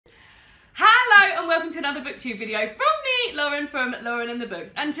welcome to another BookTube video from me, Lauren, from Lauren and the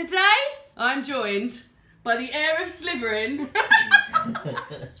Books. And today, I'm joined by the heir of Slytherin.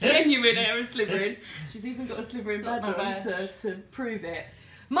 Genuine heir of Slytherin. She's even got a Slytherin badge on to prove it.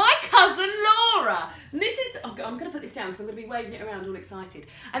 My cousin Laura. And this is, I'm going to put this down because I'm going to be waving it around all excited.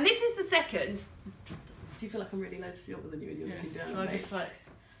 And this is the second. Do you feel like I'm really loads shorter than you and you're looking down? So I just like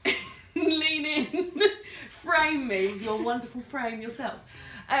lean in, frame me with your wonderful frame yourself.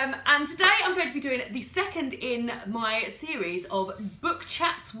 And today I'm going to be doing the second in my series of book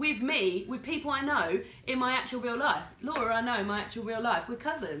chats with me, with people I know in my actual real life. Laura, I know in my actual real life. We're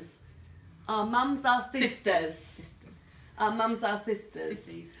cousins. Our mums are sisters. Our mums are sisters.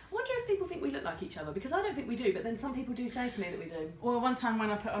 sissies. I wonder if people think we look like each other, because I don't think we do, but then some people do say to me that we do. Well, one time when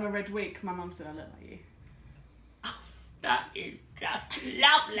I put on a red wig, my mum said I look like you. That is just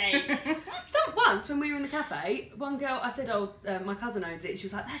lovely. So once when we were in the cafe, one girl, I said, oh, my cousin owns it. She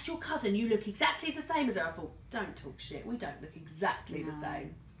was like, that's your cousin, you look exactly the same as her. I thought, don't talk shit, we don't look exactly the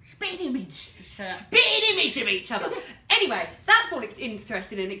same. Spit image. Spit image of each other. Anyway, that's all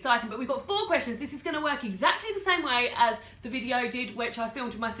interesting and exciting, but we've got 4 questions. This is going to work exactly the same way as the video did, which I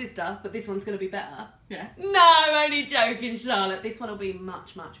filmed with my sister, but this one's going to be better. Yeah. No, I'm only joking, Charlotte. This one will be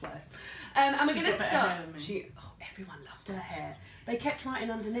much, much worse. And we're going to start. Everyone loves her hair. They kept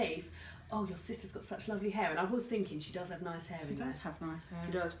writing underneath, oh, your sister's got such lovely hair. And I was thinking, she does have nice hair. She does have nice hair.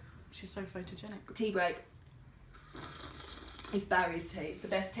 She does. She's so photogenic. Tea break. It's Barry's tea. It's the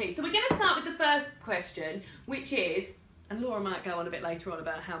best tea. So we're going to start with the first question, which is, and Laura might go on a bit later on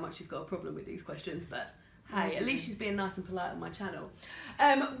about how much she's got a problem with these questions, but hey, at least she's being nice and polite on my channel.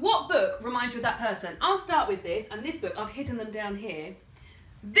 What book reminds you of that person? I'll start with this, and this book, I've hidden them down here.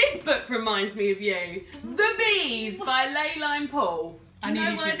 This book reminds me of you. The Bees by Layline Paul. Do you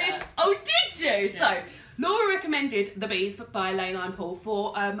know why this? Oh, did you? Yeah. So, Laura recommended The Bees by Layline Paul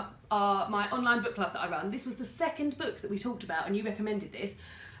for my online book club that I run. This was the second book that we talked about, and you recommended this.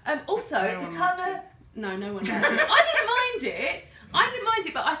 Also, the colour... No, no one liked it. I didn't mind it. I didn't mind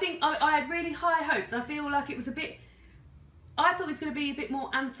it, but I think I had really high hopes. I feel like it was a bit... I thought it was going to be a bit more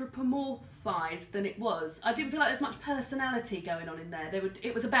anthropomorphised than it was. I didn't feel like there's much personality going on in there.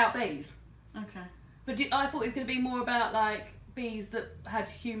 It was about bees. Okay. But I thought it was going to be more about, like, bees that had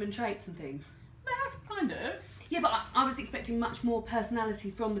human traits and things. They have, kind of. Yeah, but I was expecting much more personality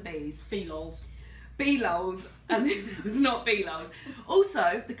from the bees. Bee-lols. Bee-lols, and it was not bee-lols.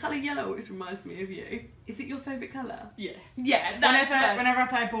 Also, the colour yellow, which reminds me of you. Is it your favourite colour? Yes. Yeah, whenever I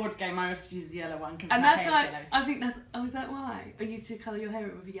play a board game, I always use the yellow one because my hair's yellow. I think that's. Oh, is that why? I used to colour your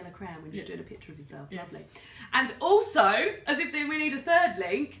hair with a yellow crown when you're doing a picture of yourself. Yes. Lovely. And also, as if we need a third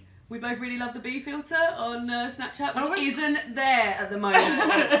link, we both really love the bee filter on Snapchat, which isn't there at the moment.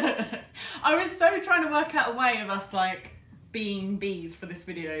 I was so trying to work out a way of us like being bees for this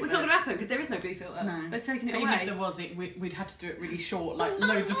video. Well, it's not going to happen because there is no bee filter. No. They've taken it away. away. Even if there was, we'd had to do it really short, like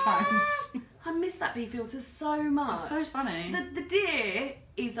loads of times. I miss that bee filter so much. It's so funny. The deer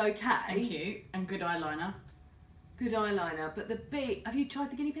is okay. And cute. And good eyeliner. Good eyeliner. But the bee... Have you tried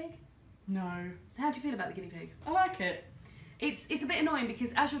the guinea pig? No. How do you feel about the guinea pig? I like it. It's a bit annoying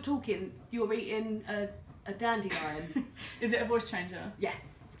because as you're talking, you're eating a dandelion. Is it a voice changer? Yeah.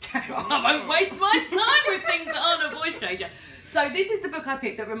 I won't waste my time with things that aren't a voice changer. So this is the book I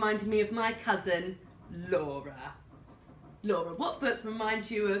picked that reminded me of my cousin, Laura. Laura, what book reminds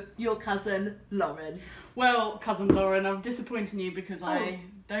you of your cousin, Lauren? Well, cousin Lauren, I'm disappointing you because I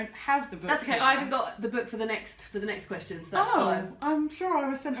don't have the book. That's okay, here. I haven't got the book for the next question, so that's fine. I'm sure I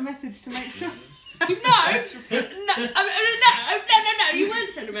was sent a message to make sure. No, you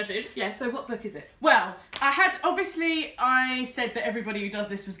weren't sent a message. Yeah, so what book is it? Well, I said that everybody who does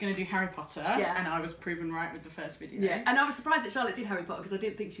this was going to do Harry Potter, and I was proven right with the first video. Yeah, and I was surprised that Charlotte did Harry Potter because I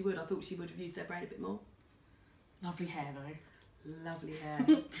didn't think she would. I thought she would have used her brain a bit more. Lovely hair though. Lovely hair.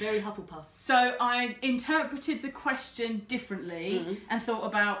 Very Hufflepuff. So I interpreted the question differently and thought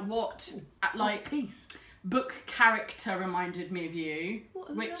about what, book character reminded me of you. What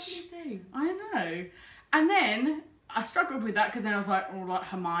a lovely thing. I know. And then I struggled with that because then I was like, oh, like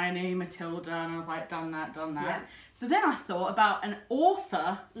Hermione, Matilda, and I was like, done that. Yeah. So then I thought about an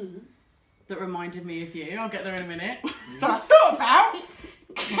author that reminded me of you. I'll get there in a minute. So I thought about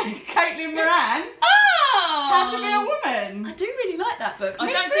Caitlin Moran. How to Be a Woman. I do really like that book.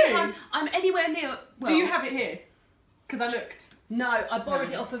 I don't think I'm anywhere near... Well, do you have it here? Because I looked. No, I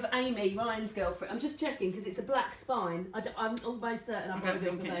borrowed it off of Amy, Ryan's girlfriend. I'm just checking because it's a black spine. I'm almost certain I borrowed it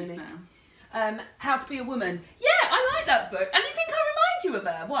off of Amy. How to Be a Woman. Yeah, I like that book. And you think I remind you of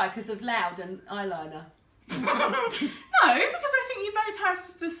her? Why? Because of Loud and eyeliner. No, because I think you both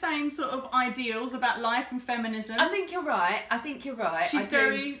have the same sort of ideals about life and feminism. I think you're right. She's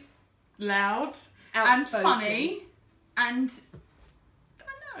very loud. and Outspoken. funny, and I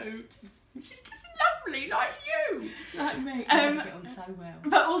don't know, she's just lovely like you. Like me. I get on so well.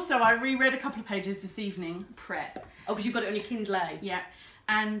 But also, I reread a couple of pages this evening. Prep. Oh, because you've got it on your Kindle. Yeah.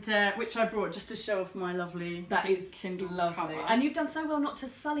 And which I brought just to show off my lovely Kindle lovely cover. cover. And you've done so well not to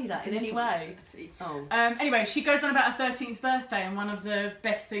sully that in any way. Oh. Anyway, she goes on about her 13th birthday, and one of the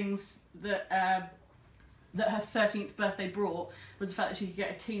best things that that her 13th birthday brought was the fact that she could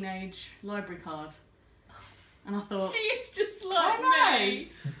get a teenage library card. And I thought, She is just like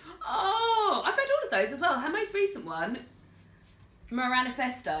me. Oh, I've read all of those as well. Her most recent one,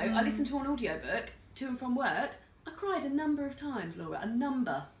 Manifesto, I listened to an audiobook to and from work. I cried a number of times, Laura. A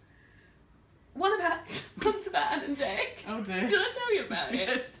number. Once about Ant and Dec. oh dear. Did I tell you about it?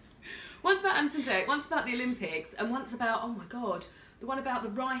 Yes. Once about Ant and Dec, once about the Olympics, and once about, oh my God, the one about the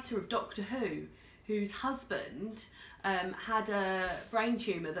writer of Doctor Who, whose husband had a brain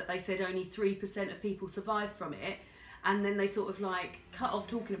tumour that they said only 3% of people survived from it, and then they sort of like cut off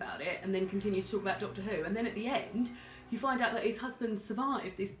talking about it and then continued to talk about Doctor Who, and then at the end you find out that his husband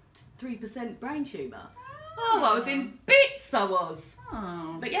survived this 3% brain tumour. Oh, I was in bits, I was.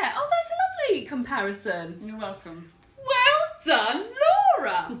 Oh. But yeah, oh, that's a lovely comparison. You're welcome. Well done,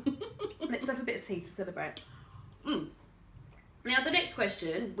 Laura. Let's have a bit of tea to celebrate. Now the next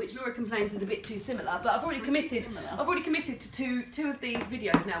question, which Laura complains is a bit too similar, but I've already committed. I've already committed to two of these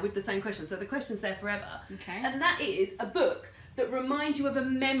videos now with the same question, so the question's there forever. Okay. And that is a book that reminds you of a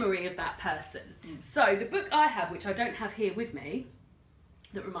memory of that person. So the book I have, which I don't have here with me,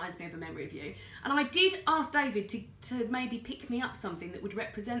 that reminds me of a memory of you, and I did ask David to maybe pick me up something that would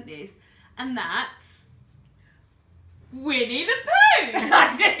represent this, and that's Winnie the Pooh.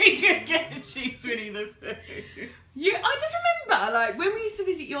 I knew you'd get to choose Winnie the Pooh. I just remember, like, when we used to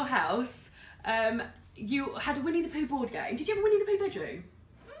visit your house, you had a Winnie the Pooh board game. Did you have a Winnie the Pooh bedroom?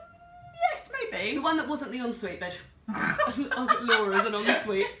 Yes, maybe. The one that wasn't the ensuite bedroom. I've got Laura as an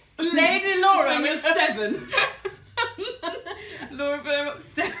ensuite. Lady Laura When you're was 7. Laura Burr,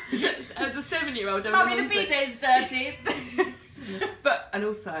 as a 7-year-old. Mummy, the bidet's dirty. But, and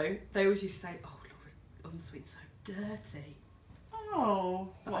also, they always used to say, oh, Laura's ensuite's so dirty. Oh,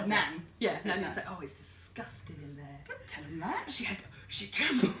 what, Nan? Yeah, Nan used to say, oh, it's disgusting in there. Don't tell him that. She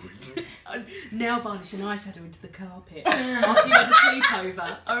trembled. Nail varnish and eyeshadow into the carpet after you had a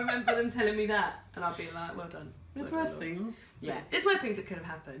sleepover. I remember them telling me that, and I'd be like, well done. There's well worse done, things. Yeah, there's worse things that could have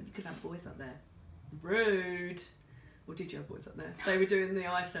happened. You could have boys up there. Rude. Or did you have boys up there? They were doing the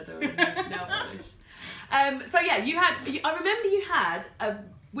eyeshadow and the nail varnish. So yeah, I remember you had a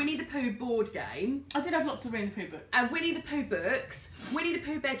Winnie the Pooh board game. I did have lots of Winnie the Pooh books. And Winnie the Pooh books, Winnie the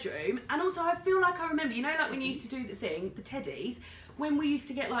Pooh bedroom, and also I feel like I remember, you know, like when you used to do the teddies, when we used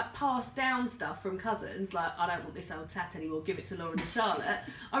to get like passed down stuff from cousins, like, I don't want this old tat anymore, give it to Laura and Charlotte.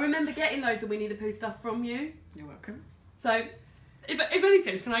 I remember getting loads of Winnie the Pooh stuff from you. You're welcome. So, if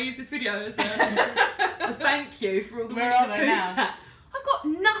anything, can I use this video as a thank you for all the Where Winnie the are Pooh they now? tat? I've got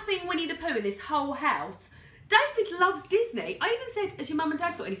nothing Winnie the Pooh in this whole house. David loves Disney. I even said, has your mum and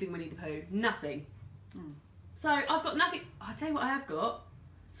dad got anything Winnie the Pooh? Nothing. So I've got nothing. I'll tell you what I have got.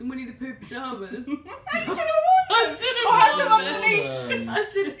 Some Winnie the Pooh pyjamas. I should have worn I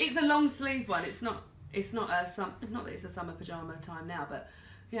should. It's a long sleeve one. It's not that it's a summer pyjama time now, but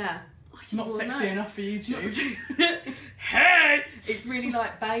yeah. I should Not have worn sexy those. enough for YouTube. Hey! It's really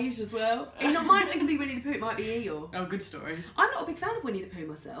like beige as well. It might not even be Winnie the Pooh, it might be Eeyore. Oh, good story. I'm not a big fan of Winnie the Pooh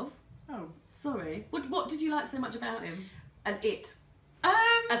myself. Oh. Sorry. What did you like so much about him? And it? Um,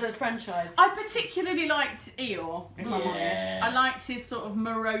 As a franchise. I particularly liked Eeyore, if I'm Yeah. honest. I liked his sort of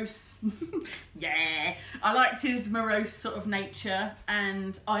morose... yeah. I liked his morose sort of nature,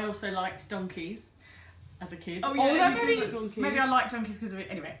 and I also liked donkeys as a kid. Oh, yeah, Although you do maybe, like donkeys. maybe I liked donkeys because of it.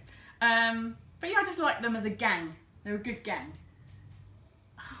 Anyway. But yeah, I just liked them as a gang. They were a good gang.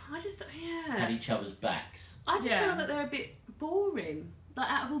 I just, Had each other's backs. I just Yeah. feel that they're a bit boring. Like,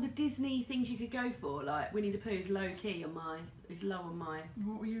 out of all the Disney things you could go for, like Winnie the Pooh is low key on is low on my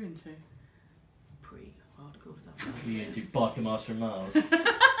What were you into? pre-hardcore stuff. You do Biker Master from Mars.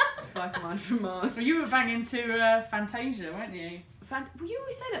 Like mine from Mars. Well, you were banging to Fantasia, weren't you? Well, you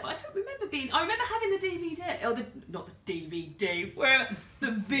always say that, but I don't remember being. I remember having the DVD, or not the DVD, where the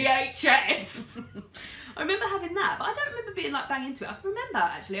VHS. I remember having that, but I don't remember being like bang into it. I remember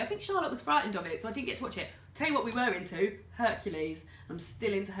actually. I think Charlotte was frightened of it, so I didn't get to watch it. Tell you what, we were into Hercules. I'm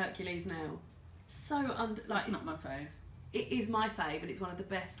still into Hercules now. So That's not my fave. It is my fave, and it's one of the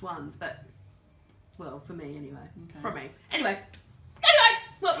best ones. But well, for me anyway. Okay. From me. Anyway,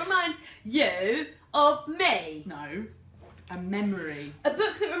 what reminds you of me? No. A memory. A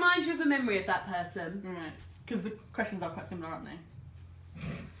book that reminds you of a memory of that person. Right. Because the questions are quite similar, aren't they?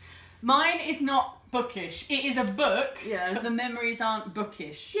 Mine is not bookish. It is a book, Yeah. but the memories aren't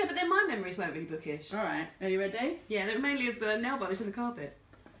bookish. Yeah, but then my memories weren't really bookish. Alright, are you ready? Yeah, they were mainly of nail varnish on the carpet.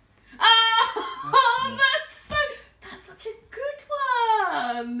 Oh, that's such a good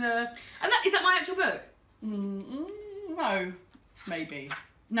one. And is that my actual book? No, maybe.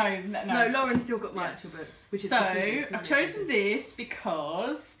 No. No, Lauren's still got my actual book. Which is So, confusing, I've chosen this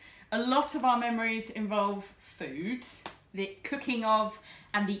because a lot of our memories involve food, the cooking of,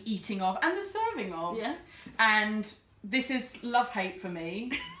 and the eating of, and the serving of. Yeah. And this is love-hate for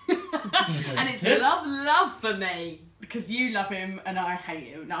me. And it's love for me. Because you love him and I hate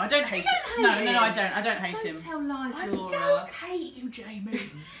him. No, I don't hate don't him. hate No, him. I don't. I don't hate him. Don't tell lies, I Laura. don't hate you, Jamie.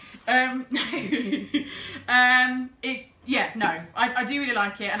 I do really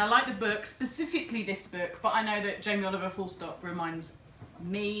like it, and I like the book, specifically this book, but I know that Jamie Oliver full stop reminds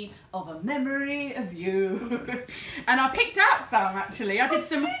me of a memory of you. And I picked out some, actually. I did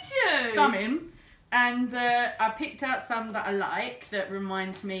some Did you? thumbing, and I picked out some that I like that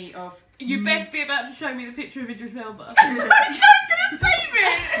remind me of... You best be about to show me the picture of Idris Elba. I was going to save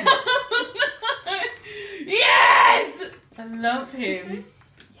it! Yes! I love you him. see?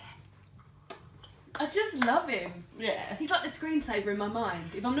 I just love him. Yeah. He's like the screensaver in my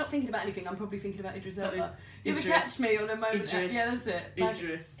mind. If I'm not thinking about anything, I'm probably thinking about Idris That is Elba. You ever Idris. catch me on a moment? Idris. Yeah, that's it. Like,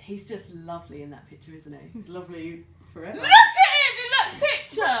 Idris. he's just lovely in that picture, isn't he? He's lovely forever. Look at him in that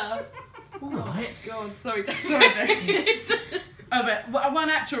picture! Alright. God, sorry, Dave. Sorry, Dave. Oh, but one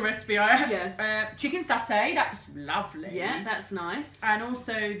actual recipe I had. Yeah. Chicken satay, that's lovely. Yeah, that's nice. And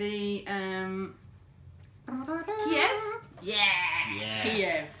also the Kiev? Yeah.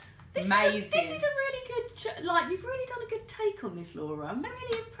 Kiev. This Amazing. Is a really good, you've really done a good take on this, Laura. I'm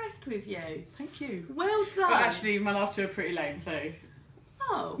really impressed with you. Thank you. Well done. But actually, my last two are pretty lame, so...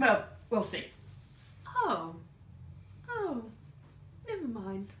 Oh. Well, we'll see. Oh. Never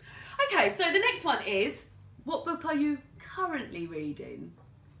mind. Okay, so the next one is, what book are you currently reading?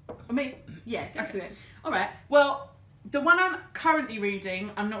 For me? Yeah, go Okay. through it. Alright, well, the one I'm currently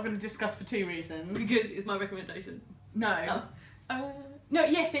reading, I'm not going to discuss for two reasons. Because it's my recommendation. No. Oh. No,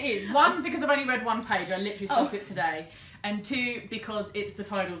 yes, it is. One, because I've only read one page. I literally stopped it today. And two, because it's the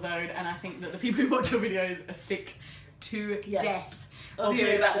Tidal Zone, and I think that the people who watch your videos are sick to death of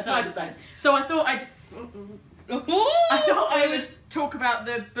hearing about the Tidal Zone. So I thought I would talk about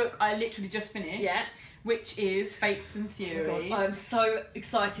the book I literally just finished, which is Fates and Furies. I'm so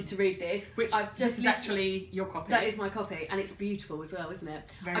excited to read this. Which I've just is actually your copy. That is my copy, and it's beautiful as well, isn't it?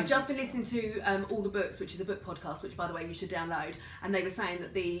 I've just been listening to All the Books, which is a book podcast, which, by the way, you should download. And they were saying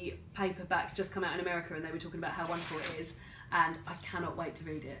that the paperback's just come out in America, and they were talking about how wonderful it is. And I cannot wait to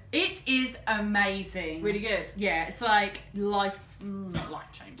read it. It is amazing. Really good. Yeah, it's like not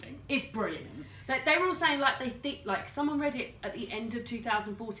life-changing. It's brilliant. They were all saying they think someone read it at the end of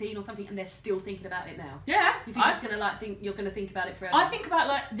 2014 or something, and they're still thinking about it now. Yeah. You think it's gonna you're gonna think about it forever? I think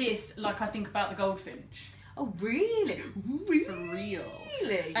about this like I think about the Goldfinch. Oh really? For real.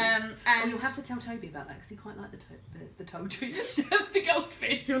 Really? And you'll have to tell Toby about that because he quite liked the toadfish, the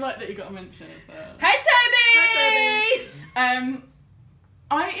goldfish. You're like that you got to mention it. So. Hey Toby! Hi, Toby!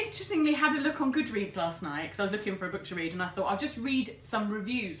 I interestingly had a look on Goodreads last night because I was looking for a book to read, and I thought I'll just read some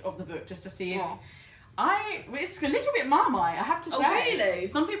reviews of the book just to see if it's a little bit Marmite, I have to say. Oh really?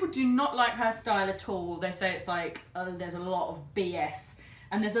 Some people do not like her style at all. They say it's there's a lot of BS.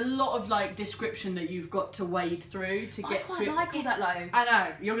 And there's a lot of description that you've got to wade through to get to it. I quite like all that though. I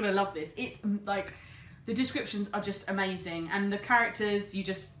know, you're gonna love this. It's the descriptions are just amazing, and the characters you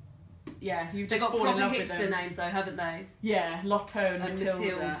just They've just got fall in proper love with hipster them. names though, haven't they? Yeah, Lotto and Matilda.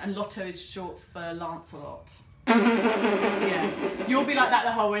 Matilda. And Lotto is short for Lancelot. Yeah, you'll be like that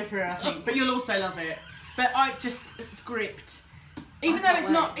the whole way through, I think, but you'll also love it. But I just gripped. Even though it's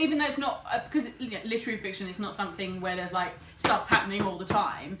not because literary fiction is not something where there's stuff happening all the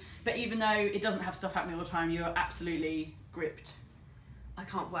time. But even though it doesn't have stuff happening all the time, you're absolutely gripped. I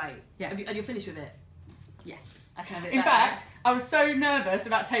can't wait. Yeah. And you're finished with it? Yeah. I can have it. In fact, I was so nervous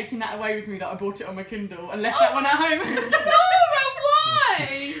about taking that away with me that I bought it on my Kindle and left that one at home. Laura,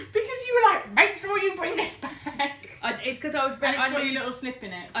 why? Because you were like, make sure you bring this back. It's because I was. And it's got your little slip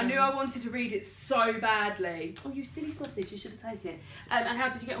in it. I knew I wanted to read it so badly. Oh, you silly sausage! You should have taken it. And how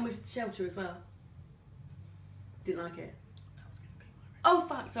did you get on with Shelter as well? Didn't like it. Oh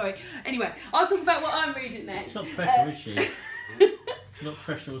fuck! Sorry. Anyway, I'll talk about what I'm reading next. It's not pressure, is she? Not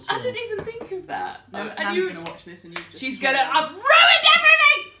pressure at all. I didn't even think of that. No, And Anne's going to watch this and you've just... She's going to... I've ruined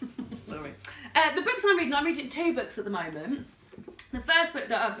everything! Sorry. The books I'm reading 2 books at the moment. The first book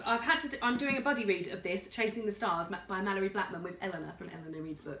that I've had to I'm doing a buddy read of this, Chasing the Stars by Mallory Blackman with Eleanor from Eleanor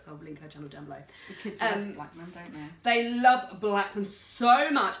Reads Books. I'll link her channel down below. The kids love Blackman, don't they? They love Blackman so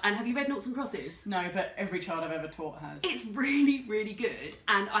much. And have you read Noughts and Crosses? No, but every child I've ever taught has. It's really, really good.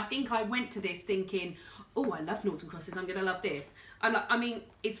 And I think I went to this thinking, oh, I love Noughts and Crosses, I'm going to love this. I mean,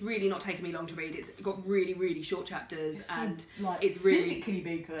 it's really not taken me long to read. It's got really, really short chapters. And it's really... physically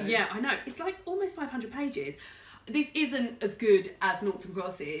big, though. Yeah, I know. It's like almost 500 pages. This isn't as good as Noughts and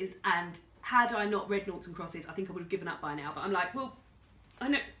Crosses, and had I not read Noughts and Crosses, I think I would have given up by now. But I'm like, well, I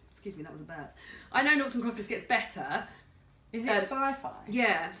know... Excuse me, that was a burp. I know Noughts and Crosses gets better. Is it sci-fi?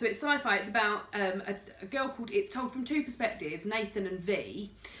 Yeah, so it's sci-fi. It's about a girl called... It's told from two perspectives, Nathan and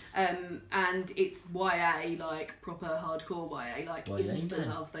V. And it's YA, like proper hardcore YA, like instant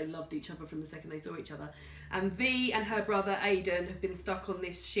love. They loved each other from the second they saw each other. And V and her brother Aidan have been stuck on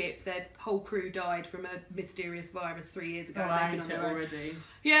this ship. Their whole crew died from a mysterious virus 3 years ago. Oh, I hate it already.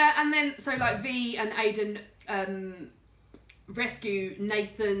 Yeah, and then so like V and Aidan rescue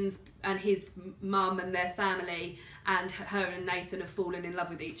Nathan's and his mum and their family, and her and Nathan have fallen in love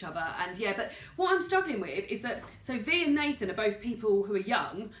with each other. And yeah, but what I'm struggling with is that so V and Nathan are both people who are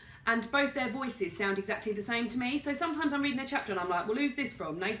young, and both their voices sound exactly the same to me. So sometimes I'm reading their chapter and I'm like, well, who's this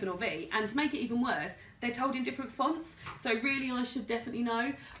from, Nathan or V? And to make it even worse, they're told in different fonts. So really I should definitely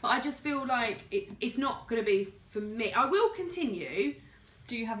know. But I just feel like it's not going to be for me. I will continue.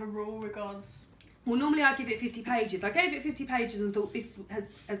 Do you have a rule regards? Well, normally I give it 50 pages. I gave it 50 pages and thought this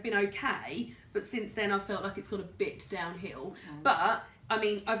has been okay. But since then I felt like it's gone a bit downhill. But... I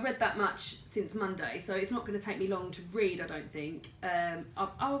mean, I've read that much since Monday, so it's not going to take me long to read, I don't think.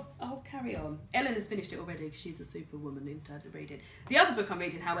 I'll carry on. Ellen has finished it already because she's a superwoman in terms of reading. The other book I'm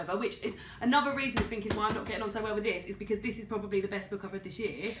reading, however, which is another reason to think is why I'm not getting on so well with this, is because this is probably the best book I've read this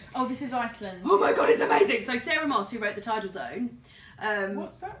year. Oh, this is Iceland. Oh my god, it's amazing! So Sarah Moss, who wrote The Tidal Zone.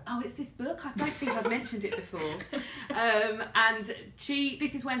 What's that? Oh, it's this book. I don't think I've mentioned it before. And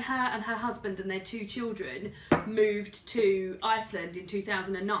this is when her and her husband and their 2 children moved to Iceland in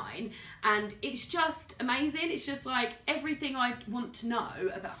 2009, and it's just amazing. It's just like everything I want to know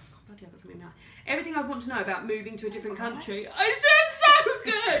about. Oh, bloody hell, I've got something now. Everything I want to know about moving to a different country. It's just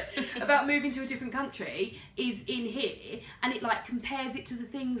so good about moving to a different country is in here, and it like compares it to the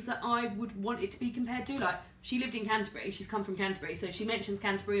things that I would want it to be compared to. Like, she lived in Canterbury, she's come from Canterbury, so she mentions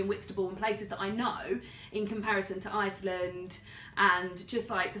Canterbury and Whitstable and places that I know in comparison to Iceland, and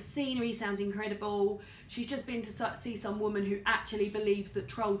just like the scenery sounds incredible. She's just been to see some woman who actually believes that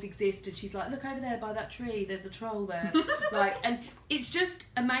trolls exist, and she's like, look over there by that tree, there's a troll there. Like, and it's just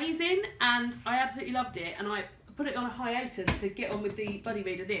amazing, and I absolutely loved it, and I put it on a hiatus to get on with the buddy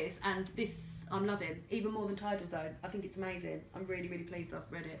read of this, and this I'm loving, even more than Tidal Zone. I think it's amazing. I'm really, really pleased I've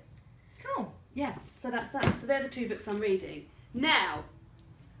read it. Cool. Yeah, so that's that. So they're the 2 books I'm reading. Now,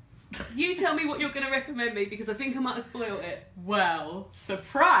 you tell me what you're going to recommend me, because I think I might have spoiled it. Well,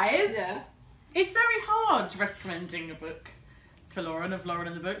 surprise! Yeah. It's very hard recommending a book to Lauren of Lauren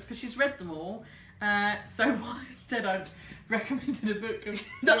and the Books, because she's read them all. So instead I've recommended a book of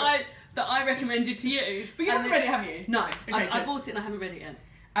that I recommended to you. But you haven't read it, have you? No, Okay, I bought it and I haven't read it yet.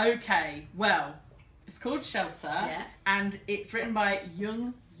 Okay, well, it's called Shelter, Yeah. and it's written by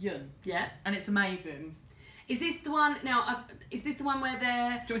Young Yun, Yeah. and it's amazing. Is this the one now? Is this the one where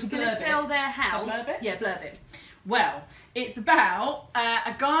they're Do you want to going to blurb sell it? their house? Blurb it? Yeah, blurb it. Well, it's about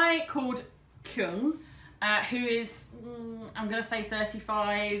a guy called Kyung, who is, I'm going to say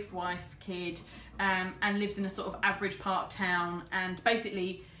 35, wife, kid, and lives in a sort of average part of town, and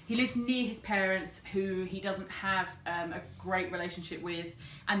basically he lives near his parents, who he doesn't have a great relationship with,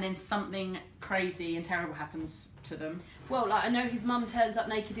 and then something crazy and terrible happens to them. Well, like I know his mum turns up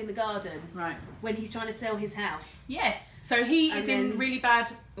naked in the garden Right. when he's trying to sell his house. Yes. So he And is then- in really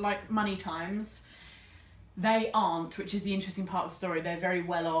bad, like, money times. They aren't, which is the interesting part of the story. They're very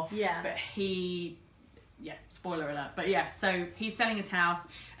well off. Yeah. But yeah, spoiler alert. But yeah, so he's selling his house,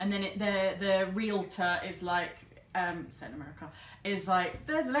 and then the realtor is like, set in America, is like,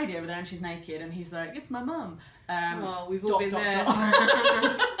 there's a lady over there and she's naked, and he's like, it's my mum. Oh, we've all been there.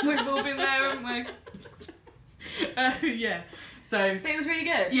 We've all been there, haven't we? Yeah. So. But it was really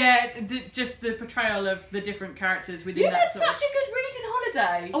good. Yeah, just the portrayal of the different characters within You've that had sort such of... a good reading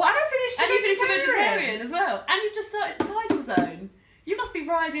holiday. Oh, and I finished And you finished The The Vegetarian as well. And you've just started The Tidal Zone. You must be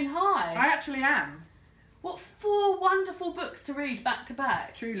riding high. I actually am. What 4 wonderful books to read back to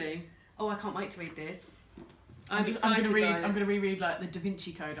back. Truly. Oh, I can't wait to read this. I'm excited gonna read. by it. I'm gonna reread like the Da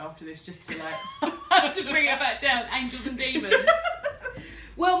Vinci Code after this, just to like. to bring it back down, Angels and Demons.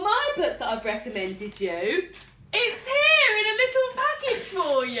 Well, my book that I've recommended you, it's here in a little package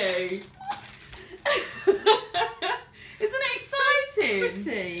for you. Isn't it exciting?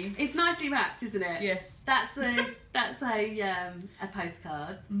 pretty. It's nicely wrapped, isn't it? Yes. That's a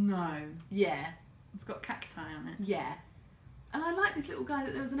postcard. No. Yeah. It's got cacti on it. Yeah. And I like this little guy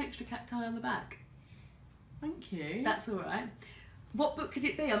that there was an extra cacti on the back. Thank you. That's all right. What book could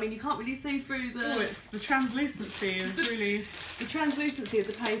it be? I mean, you can't really see through the... Oh, it's the translucency is really... The translucency of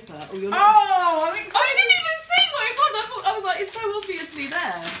the paper. Oh, you're not... Oh, I'm excited. I didn't even see what it was. I was like, it's so obviously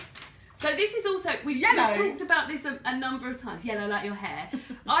there. So this is also... We've talked about this a number of times. Yellow like your hair.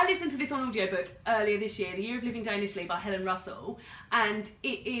 I listened to this on audiobook earlier this year, The Year of Living Danishly by Helen Russell. And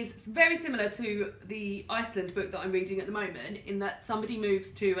it is very similar to the Iceland book that I'm reading at the moment, in that somebody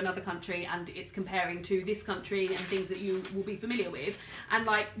moves to another country and it's comparing to this country and things that you will be familiar with. And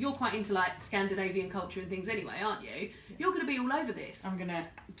like, you're quite into like Scandinavian culture and things anyway, aren't you? Yes. You're going to be all over this. I'm going to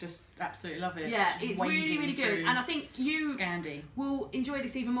just absolutely love it. Yeah, it's really, really good. And I think you Scandi will enjoy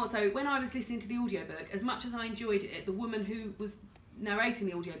this even more. So when I was listening to the audiobook, as much as I enjoyed it, the woman who was narrating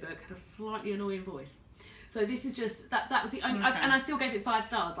the audiobook had a slightly annoying voice. So this is just, that was the only, and I still gave it 5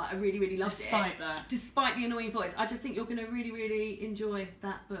 stars, like I really, really loved it. Despite that. Despite the annoying voice. I just think you're going to really, really enjoy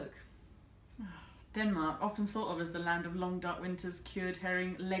that book. Denmark, often thought of as the land of long dark winters, cured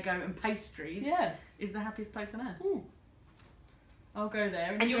herring, Lego and pastries, is the happiest place on earth. Ooh. I'll go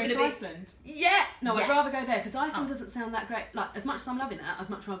there and you're go going to Iceland. Yeah! No, I'd rather go there, because Iceland doesn't sound that great. Like, as much as I'm loving it, I'd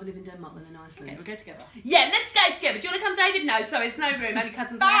much rather live in Denmark than in Iceland. Okay, we'll go together. Yeah, let's go together. Do you want to come, David? No, sorry, there's no room. Only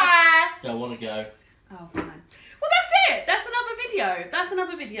cousins. Bye! I want to go. Oh, fine. Well, that's it. That's another video. That's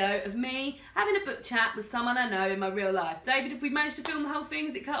another video of me having a book chat with someone I know in my real life. David, have we managed to film the whole thing?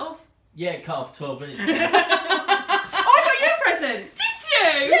 Is it cut off? Yeah, it cut off 12 minutes ago. Oh, I got you a present!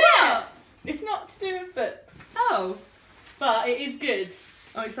 Did you? Yeah. What? It's not to do with books, Oh. but it is good.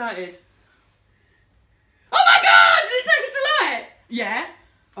 I'm excited. Oh my god! Did it take us to light? Yeah.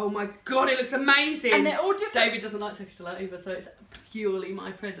 Oh my god, it looks amazing. And they're all different. David doesn't like Turkish delight either, so it's purely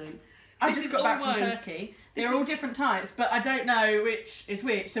my present. I This just is got all back from one. Turkey. They're all different types, but I don't know which is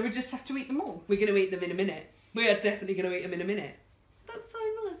which, so we just have to eat them all. We're going to eat them in a minute. We are definitely going to eat them in a minute. That's so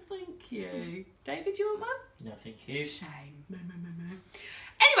nice, thank you. David, do you want one? No, thank you. Shame.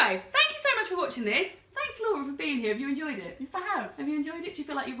 Anyway, thank you so much for watching this. Thanks, Laura, for being here. Have you enjoyed it? Yes, I have. Have you enjoyed it? Do you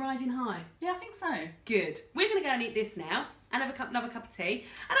feel like you're riding high? Yeah, I think so. Good. We're going to go and eat this now and have another cup of tea.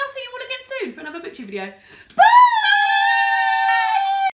 And I'll see you all again soon for another BookTube video. Bye!